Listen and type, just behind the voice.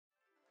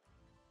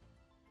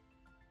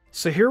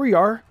So here we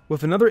are,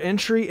 with another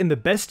entry in the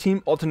Best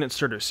Team Alternate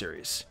Starter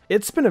Series.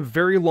 It's been a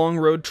very long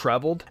road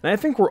traveled, and I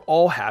think we're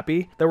all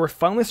happy that we're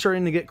finally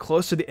starting to get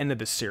close to the end of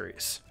this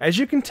series. As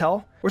you can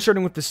tell, we're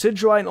starting with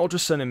Decidueye and Ultra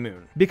Sun and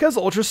Moon. Because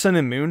Ultra Sun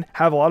and Moon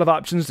have a lot of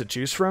options to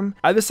choose from,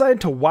 I decided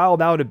to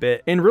wild out a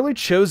bit and really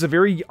chose a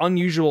very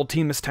unusual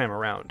team this time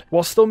around,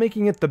 while still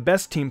making it the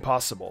best team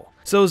possible.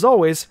 So as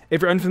always,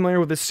 if you're unfamiliar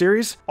with this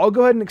series, I'll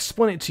go ahead and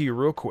explain it to you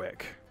real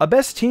quick. A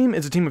best team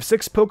is a team of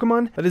 6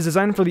 Pokemon that is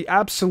designed for the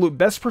absolute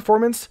best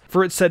performance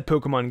for its said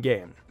Pokemon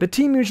game. The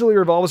team usually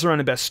revolves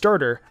around a best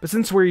starter, but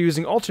since we're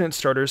using alternate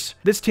starters,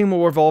 this team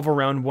will revolve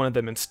around one of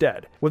them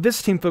instead, with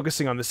this team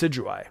focusing on the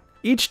Decidueye.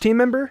 Each team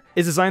member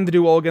is designed to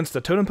do well against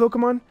the Totem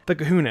Pokemon, the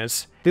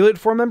Kahunas, the Elite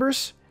Four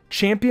members,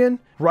 Champion,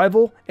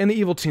 Rival, and the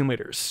Evil Team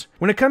leaders.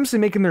 When it comes to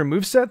making their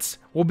movesets,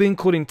 we'll be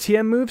including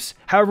TM moves,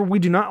 however we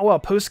do not allow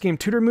post-game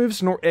tutor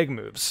moves nor egg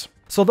moves.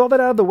 So with all that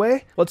out of the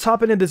way, let's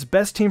hop into this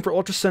best team for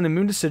Ultra Sun and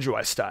Moon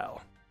Decidueye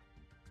style.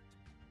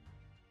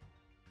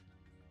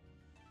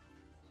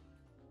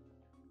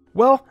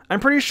 Well, I'm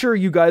pretty sure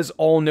you guys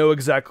all know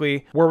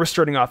exactly where we're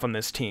starting off on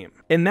this team,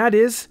 and that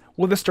is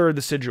with the start of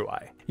the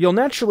Decidueye. You'll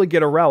naturally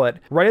get a Rowlet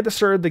right at the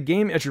start of the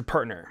game as your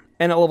partner,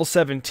 and at level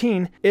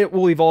 17, it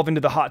will evolve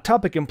into the Hot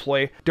Topic and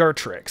play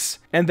Dartrix,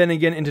 and then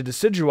again into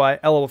Decidueye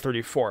at level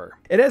 34.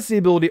 It has the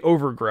ability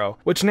Overgrow,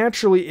 which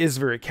naturally is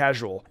very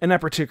casual, and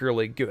not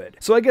particularly good,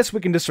 so I guess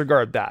we can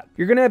disregard that.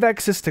 You're going to have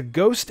access to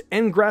Ghost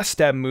and Grass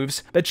Stab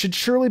moves that should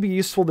surely be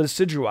useful to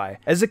Decidueye,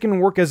 as it can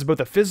work as both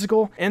a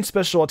physical and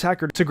special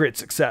attacker to great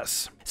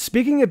success.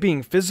 Speaking of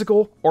being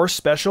physical or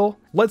special,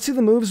 let's see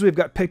the moves we've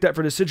got picked up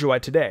for Decidueye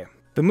today.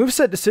 The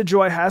moveset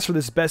Decidueye has for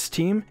this best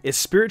team is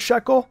Spirit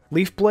Shackle,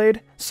 Leaf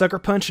Blade, Sucker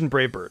Punch, and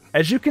Brave Bird.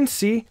 As you can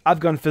see, I've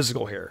gone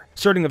physical here,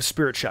 starting with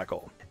Spirit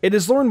Shackle. It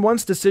is learned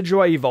once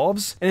Decidueye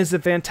evolves, and is a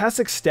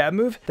fantastic stab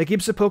move that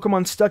keeps a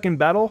Pokemon stuck in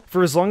battle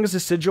for as long as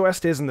Decidueye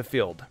stays in the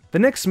field. The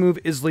next move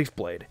is Leaf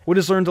Blade, which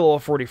is learned to level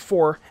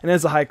 44 and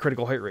has a high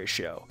critical hit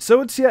ratio,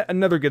 so it's yet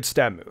another good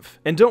stab move.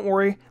 And don't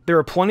worry, there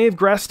are plenty of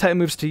grass type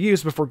moves to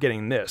use before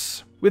getting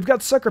this. We've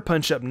got Sucker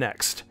Punch up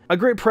next, a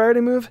great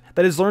priority move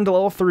that is learned to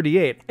level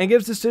 38 and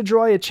gives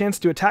Decidueye a chance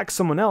to attack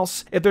someone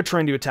else if they're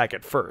trying to attack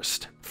it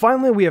first.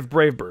 Finally, we have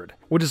Brave Bird,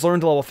 which is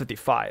learned to level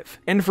 55,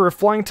 and for a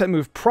flying type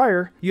move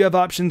prior, you have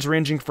options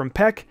ranging from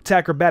Peck to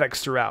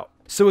Acrobatics throughout.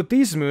 So with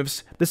these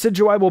moves, the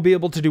Decidueye will be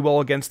able to do well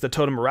against the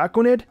Totem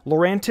Araquanid,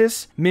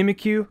 Lurantis,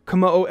 Mimikyu,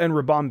 Kommo-o, and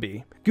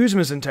Ribombee,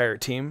 Guzma's entire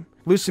team,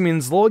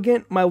 Lucimene's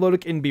Lilligant,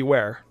 Milotic, and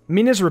Beware,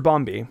 Mina's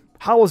Ribombee,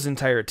 Howl's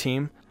entire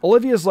team,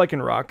 Olivia's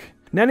Lycanroc,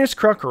 Nana's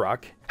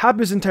Krokorok,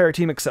 Habu's entire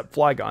team except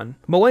Flygon,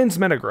 Mulaney's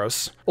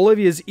Metagross,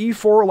 Olivia's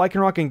E4,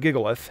 Lycanroc, and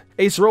Gigalith,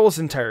 Acerolla's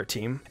entire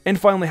team, and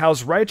finally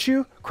Howl's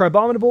Raichu,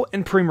 Crabominable,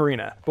 and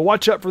Primarina. But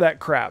watch out for that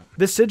crab.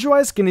 This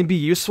Decidueye is going to be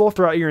useful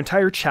throughout your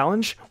entire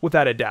challenge,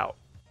 without a doubt.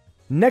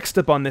 Next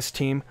up on this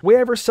team, we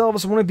have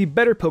ourselves one of the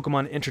better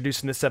Pokemon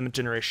introduced in the 7th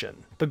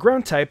generation, the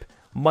ground type,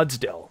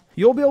 Mudsdale.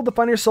 You'll be able to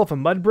find yourself a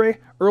Mudbray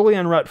early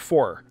on Route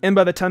 4, and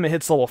by the time it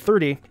hits level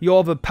 30, you'll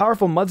have a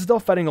powerful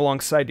Mudsdale fighting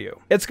alongside you.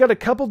 It's got a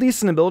couple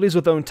decent abilities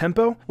with Own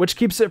Tempo, which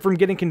keeps it from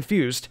getting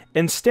confused,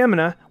 and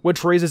Stamina,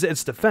 which raises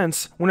its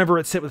defense whenever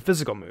it's hit with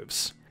physical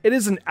moves. It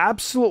is an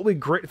absolutely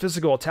great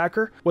physical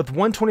attacker with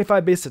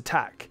 125 base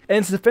attack, and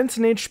its defense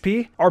and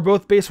HP are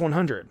both base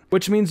 100,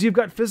 which means you've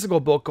got physical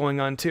bulk going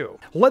on too.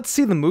 Let's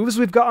see the moves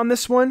we've got on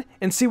this one,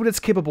 and see what it's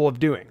capable of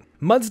doing.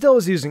 Mudsdale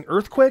is using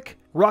Earthquake,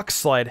 Rock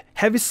Slide,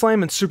 Heavy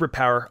Slam, and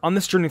Superpower on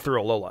this journey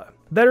through Alola.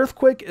 That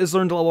Earthquake is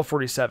learned to level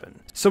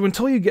 47, so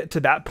until you get to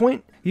that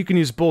point, you can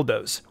use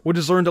Bulldoze, which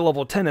is learned to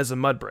level 10 as a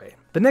Mudbray.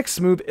 The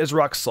next move is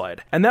Rock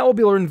Slide, and that will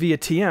be learned via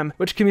TM,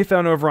 which can be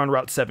found over on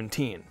Route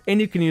 17, and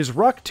you can use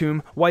Rock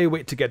Tomb while you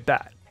wait to get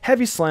that.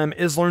 Heavy Slam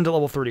is learned to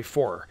level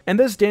 34, and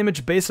does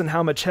damage based on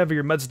how much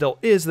heavier Mudsdale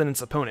is than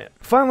its opponent.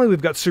 Finally,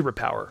 we've got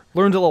Superpower,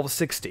 learned to level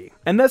 60,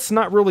 and that's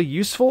not really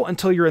useful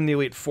until you're in the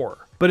Elite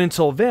Four. But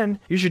until then,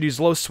 you should use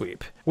Low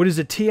Sweep, which is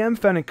a TM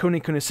found in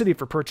Kona City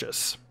for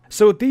purchase.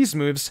 So with these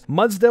moves,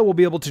 Mudsdale will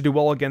be able to do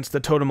well against the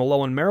Totem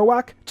Alolan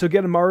Marowak,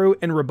 Togedemaru,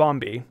 and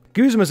Ribombee,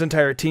 Guzma's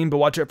entire team, but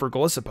watch out for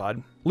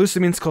Golisopod,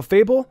 Lucimene's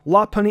Clefable,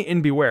 Lopunny,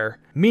 and Beware,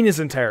 Mina's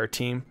entire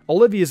team,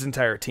 Olivia's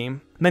entire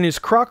team, Nanu's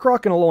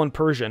Krokorok and Alolan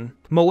Persian,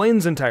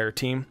 Mulaney's entire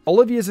team,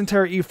 Olivia's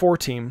entire E4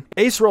 team,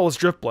 Acerolla's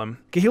Drifblim,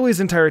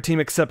 Kahili's entire team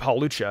except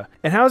Hawlucha,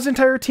 and How's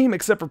entire team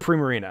except for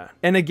Primarina.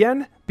 And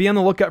again, be on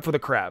the lookout for the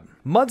crab.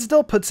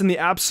 Mudsdale puts in the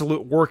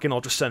absolute work in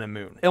Ultra Sun and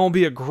Moon, and will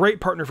be a great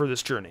partner for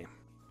this journey.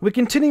 We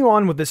continue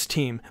on with this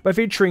team by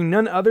featuring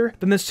none other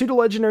than the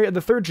pseudo-legendary of the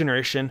 3rd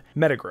generation,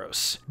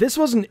 Metagross. This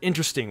was an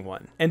interesting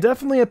one, and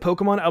definitely a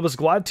Pokemon I was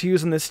glad to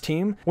use in this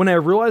team when I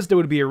realized it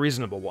would be a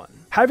reasonable one.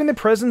 Having the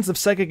presence of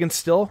Psychic and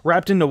Still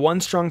wrapped into one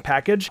strong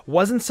package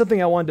wasn't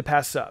something I wanted to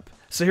pass up,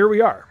 so here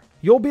we are.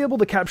 You'll be able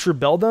to capture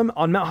Beldum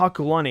on Mount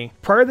Hakulani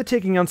prior to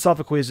taking on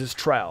Sophocles'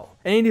 trial,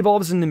 and it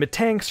evolves into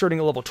Metang starting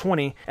at level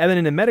 20, and then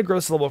into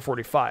Metagross level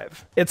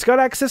 45. It's got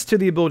access to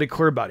the ability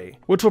Clear Body,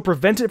 which will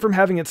prevent it from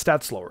having its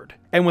stats lowered.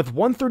 And with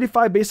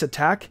 135 base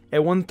attack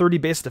and 130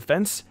 base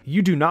defense,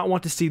 you do not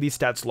want to see these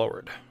stats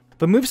lowered.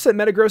 The moveset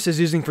Metagross is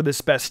using for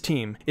this best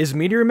team is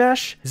Meteor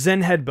Mash,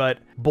 Zen Headbutt,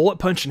 Bullet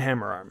Punch, and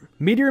Hammer Arm.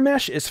 Meteor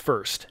Mash is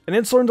first, and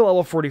it's learned to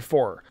level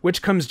 44,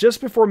 which comes just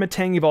before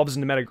Metang evolves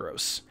into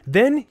Metagross.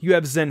 Then you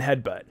have Zen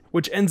Headbutt,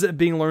 which ends up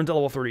being learned at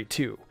level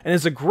 32, and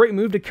is a great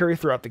move to carry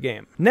throughout the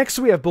game. Next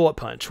we have Bullet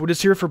Punch, which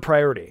is here for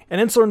priority, and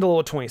it's learned to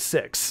level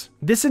 26.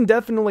 This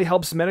indefinitely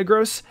helps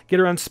Metagross get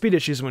around speed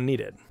issues when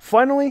needed.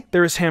 Finally,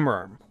 there is Hammer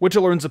Arm, which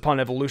it learns upon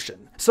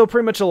evolution, so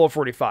pretty much a level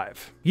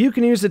 45. You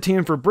can use the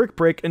TM for Brick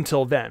Break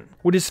until then,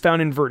 which is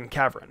found in Verdant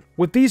Cavern.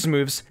 With these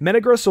moves,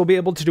 Metagross will be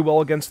able to do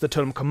well against the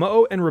Totem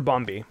Komodo and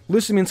Ribombee,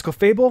 Lucimene's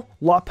Clefable,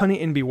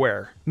 Lopunny, and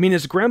Beware,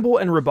 Mina's Gramble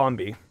and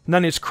Ribombee,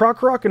 Nani's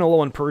Krokorok and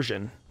Alolan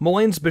Persian,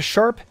 Mullane's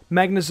Bisharp,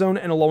 Magnezone,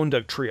 and Alolan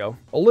Dugtrio,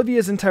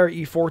 Olivia's entire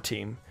E4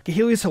 team,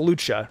 Kahili's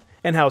Hawlucha,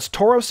 and House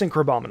Tauros and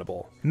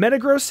Crabominable.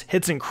 Metagross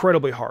hits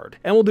incredibly hard,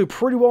 and will do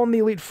pretty well in the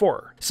Elite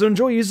Four, so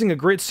enjoy using a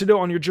great pseudo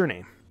on your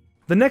journey.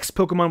 The next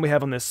Pokemon we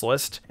have on this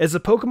list is a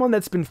Pokemon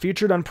that's been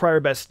featured on prior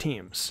best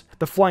teams,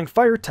 the Flying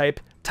Fire type,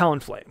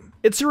 Talonflame.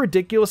 It's a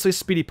ridiculously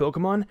speedy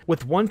Pokemon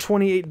with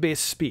 128 base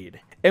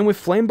speed, and with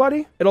Flame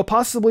Body, it'll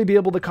possibly be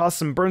able to cause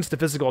some burns to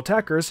physical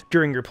attackers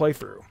during your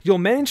playthrough. You'll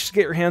manage to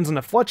get your hands on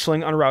a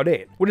Fletchling on Route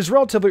 8, which is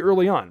relatively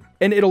early on,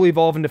 and it'll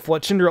evolve into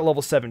Fletchinder at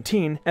level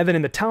 17, and then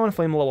into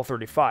Talonflame at level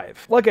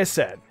 35. Like I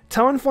said,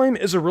 Talonflame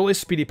is a really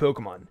speedy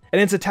Pokemon, and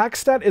its attack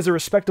stat is a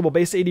respectable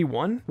base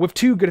 81 with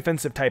 2 good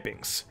offensive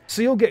typings,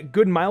 so you'll get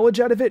good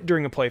mileage out of it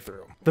during a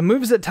playthrough. The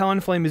moves that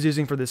Talonflame is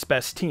using for this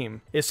best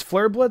team is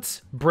Flare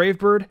Blitz, Brave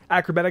Bird,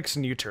 Acrobatics,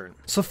 and U-Turn.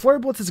 So Flare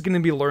Blitz is going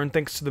to be learned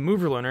thanks to the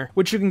Mover Learner,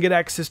 which you can get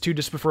access to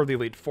just before the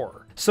Elite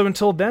Four. So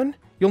until then,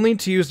 you'll need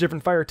to use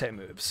different Fire-type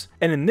moves,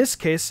 and in this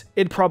case,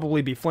 it'd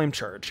probably be Flame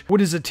Charge,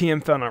 which is a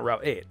TM found on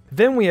Route 8.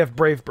 Then we have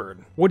Brave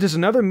Bird, which is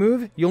another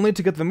move you'll need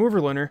to get the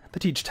Mover Learner to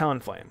teach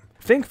Talonflame.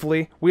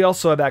 Thankfully, we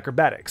also have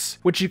Acrobatics,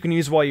 which you can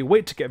use while you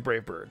wait to get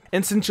Brave Bird,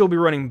 and since you'll be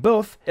running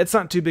both, it's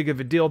not too big of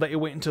a deal that you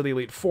wait until the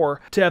Elite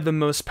Four to have the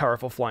most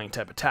powerful flying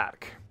type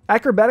attack.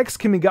 Acrobatics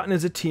can be gotten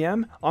as a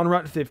TM on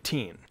Route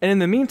 15, and in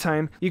the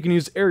meantime, you can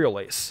use Aerial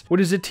Ace,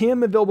 which is a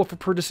TM available for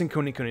purchasing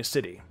Konikoni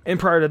City. And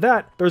prior to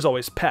that, there's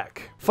always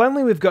Peck.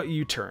 Finally, we've got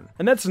U-Turn,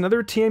 and that's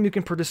another TM you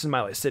can purchase in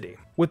Mile City.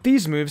 With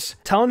these moves,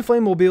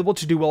 Talonflame will be able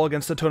to do well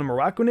against the Totem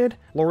Araquanid,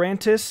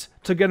 Lurantis,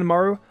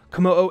 Togedemaru,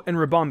 Komodo, and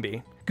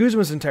Ribombee,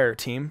 Guzma's entire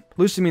team,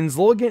 Lucimene's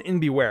Lilligant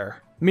and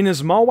Beware,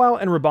 Mina's Mawile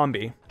and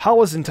Ribombee,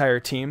 Hala's entire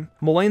team,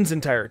 Mullane's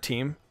entire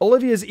team,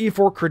 Olivia's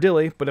E4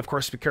 Cordilli, but of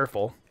course be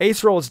careful,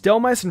 Aceroll's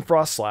Delmice and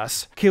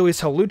Frostlass,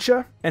 Keely's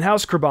Hawlucha, and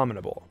House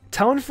Crabominable.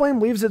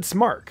 Talonflame leaves its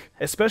mark,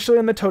 especially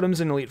on the totems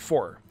in Elite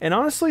Four, and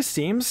honestly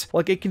seems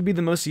like it could be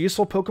the most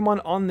useful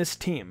Pokemon on this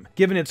team,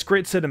 given its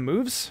great set of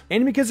moves,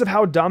 and because of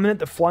how dominant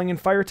the Flying and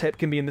Fire type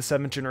can be in the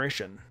 7th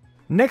generation.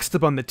 Next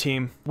up on the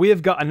team, we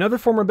have got another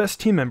former best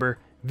team member,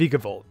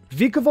 Vikavolt.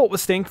 Vikavolt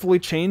was thankfully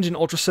changed in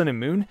Ultra Sun and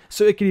Moon,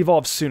 so it could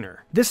evolve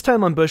sooner, this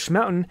time on Bush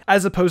Mountain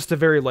as opposed to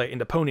very late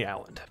into Pony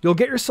Island. You'll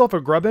get yourself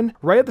a Grubbin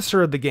right at the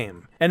start of the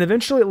game, and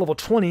eventually at level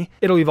 20,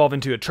 it'll evolve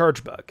into a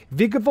Charge Bug.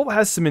 Vikavolt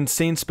has some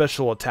insane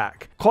special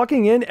attack,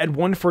 clocking in at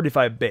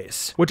 145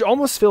 base, which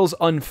almost feels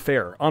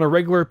unfair on a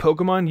regular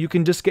Pokemon you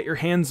can just get your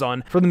hands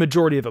on for the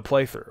majority of a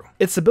playthrough.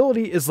 Its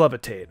ability is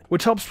Levitate,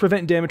 which helps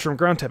prevent damage from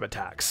ground type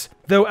attacks,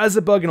 though as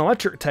a bug and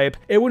electric type,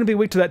 it wouldn't be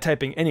weak to that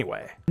typing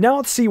anyway. Now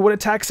let's see what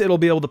attacks it'll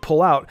be able to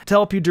pull out to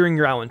help you during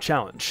your Island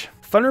Challenge.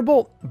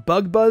 Thunderbolt,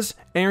 Bug Buzz,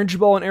 Energy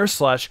Ball, and Air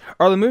Slash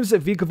are the moves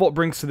that Vikavolt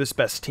brings to this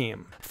best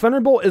team.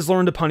 Thunderbolt is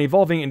learned upon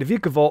evolving into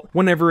Vikavolt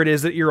whenever it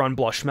is that you're on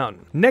Blush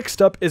Mountain.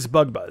 Next up is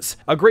Bug Buzz,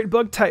 a great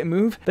bug type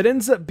move that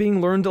ends up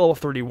being learned at level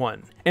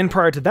 31. And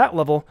prior to that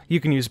level, you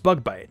can use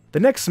Bug Bite.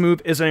 The next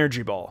move is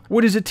Energy Ball,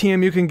 which is a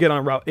TM you can get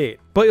on Route 8,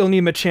 but you'll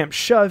need Machamp's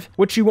Shove,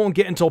 which you won't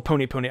get until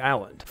Pony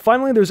Island.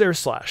 Finally, there's Air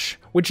Slash,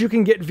 which you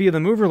can get via the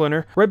Mover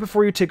Learner right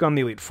before you take on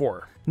the Elite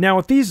Four. Now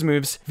with these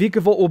moves,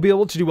 Vikavolt will be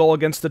able to do well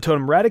against the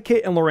Totem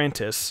Raticate and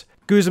Lurantis,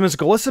 Guzma's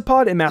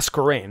Golisopod and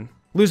Masquerain,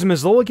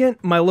 Lucimene's Lilligant,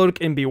 Milotic,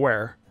 and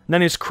Beware,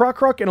 Nani's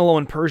Krokorok and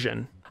Alolan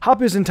Persian,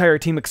 Hapu's entire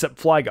team except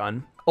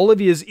Flygon,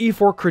 Olivia's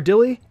E4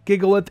 Cordilli,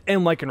 Gigalith,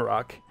 and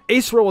Lycanroc,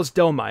 Aceroll's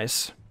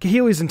Delmice,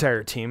 Kahili's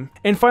entire team,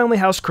 and finally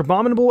House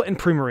Crabominable and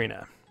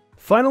Primarina.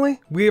 Finally,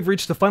 we have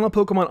reached the final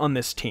Pokemon on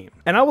this team,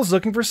 and I was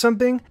looking for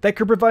something that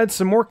could provide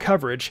some more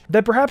coverage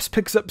that perhaps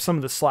picks up some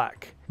of the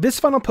slack. This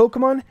final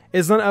Pokemon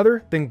is none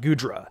other than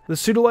Goodra, the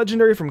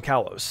pseudo-legendary from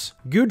Kalos.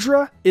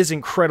 Goodra is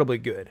incredibly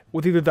good,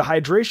 with either the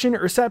Hydration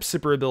or Sap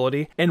Sipper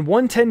ability and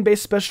 110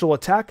 base special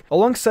attack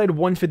alongside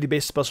 150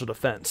 base special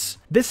defense.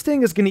 This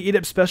thing is going to eat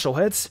up special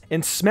hits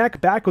and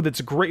smack back with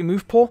its great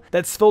move pool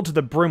that's filled to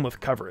the brim with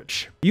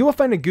coverage. You will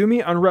find a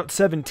Gumi on Route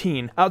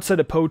 17 outside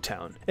of Po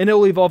Town, and it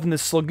will evolve into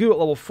Slugoo at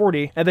level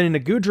 40 and then into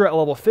Goodra at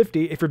level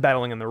 50 if you're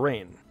battling in the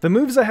rain. The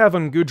moves I have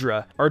on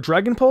Goodra are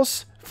Dragon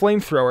Pulse,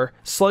 Flamethrower,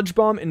 Sludge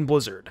Bomb, and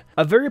Blizzard.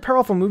 A very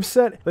powerful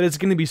moveset that is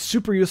going to be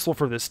super useful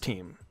for this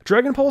team.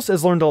 Dragon Pulse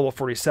is learned at level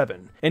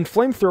 47, and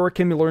Flamethrower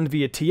can be learned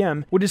via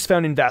TM, which is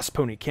found in Vast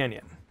Pony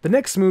Canyon. The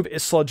next move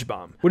is Sludge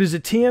Bomb, which is a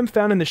TM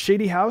found in the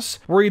Shady House,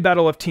 where you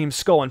battle with Team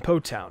Skull and Po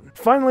Town.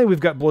 Finally, we've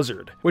got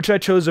Blizzard, which I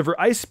chose over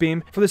Ice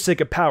Beam for the sake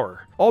of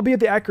power, albeit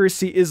the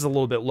accuracy is a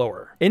little bit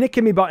lower, and it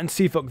can be bought in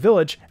Seafolk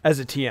Village as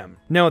a TM.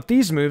 Now with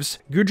these moves,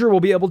 Goodra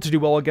will be able to do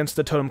well against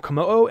the Totem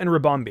Komodo and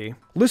Ribombee,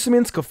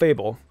 Luciman's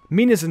Clefable,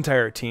 Mina's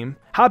entire team,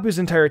 Hapu's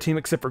entire team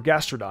except for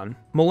Gastrodon,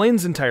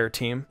 Mullane's entire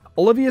team,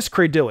 Olivia's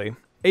Cradilly,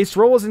 Ace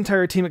Rolla's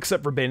entire team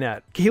except for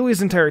Banette,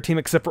 Kahili's entire team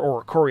except for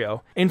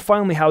Oricorio, and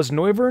finally house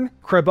Noivern,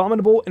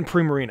 Crabominable, and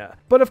Primarina.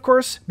 But of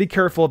course, be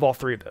careful of all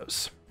three of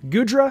those.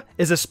 Goodra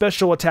is a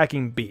special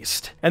attacking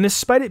beast, and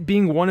despite it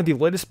being one of the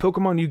latest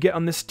Pokemon you get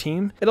on this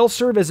team, it'll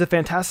serve as a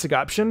fantastic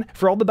option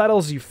for all the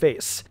battles you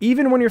face,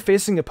 even when you're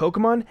facing a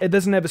Pokemon it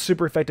doesn't have a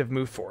super effective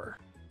move for.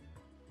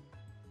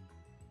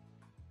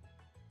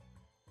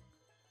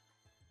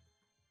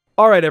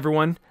 Alright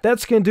everyone,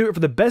 that's gonna do it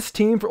for the best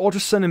team for Ultra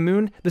Sun and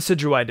Moon, the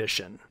Decidueye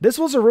edition. This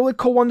was a really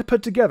cool one to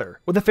put together,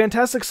 with a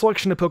fantastic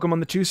selection of Pokemon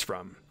to choose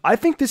from. I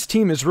think this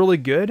team is really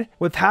good,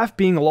 with half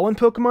being Alolan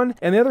Pokemon,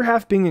 and the other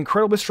half being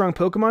incredibly strong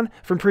Pokemon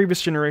from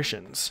previous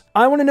generations.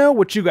 I want to know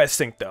what you guys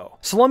think though,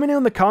 so let me know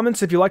in the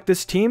comments if you like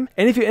this team,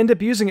 and if you end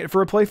up using it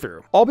for a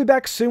playthrough. I'll be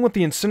back soon with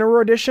the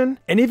Incineroar edition,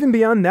 and even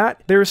beyond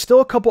that, there is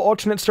still a couple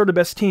alternate starter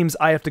best teams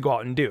I have to go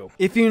out and do.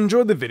 If you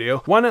enjoyed the video,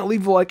 why not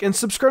leave a like and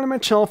subscribe to my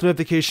channel with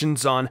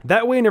notifications on,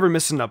 that way you never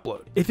miss an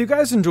upload. If you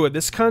guys enjoyed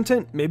this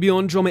content, maybe you'll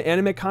enjoy my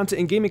anime content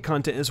and gaming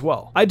content as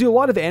well. I do a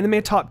lot of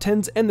anime top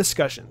 10s and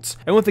discussions,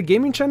 and with the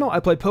gaming channel I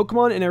play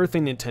Pokemon and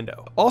everything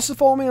Nintendo. Also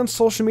follow me on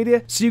social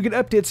media so you get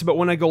updates about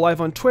when I go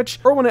live on Twitch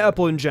or when I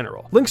upload in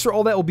general. Links for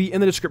all that will be in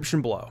the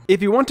description below.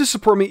 If you want to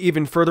support me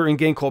even further and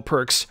gain cool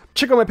perks,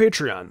 check out my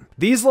Patreon.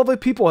 These lovely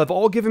people have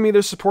all given me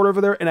their support over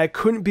there and I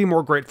couldn't be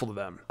more grateful to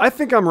them. I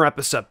think I'm gonna wrap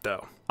this up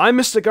though. I'm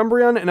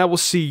MysticUmbreon and I will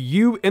see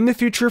you in the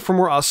future for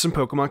more awesome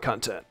Pokemon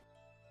content.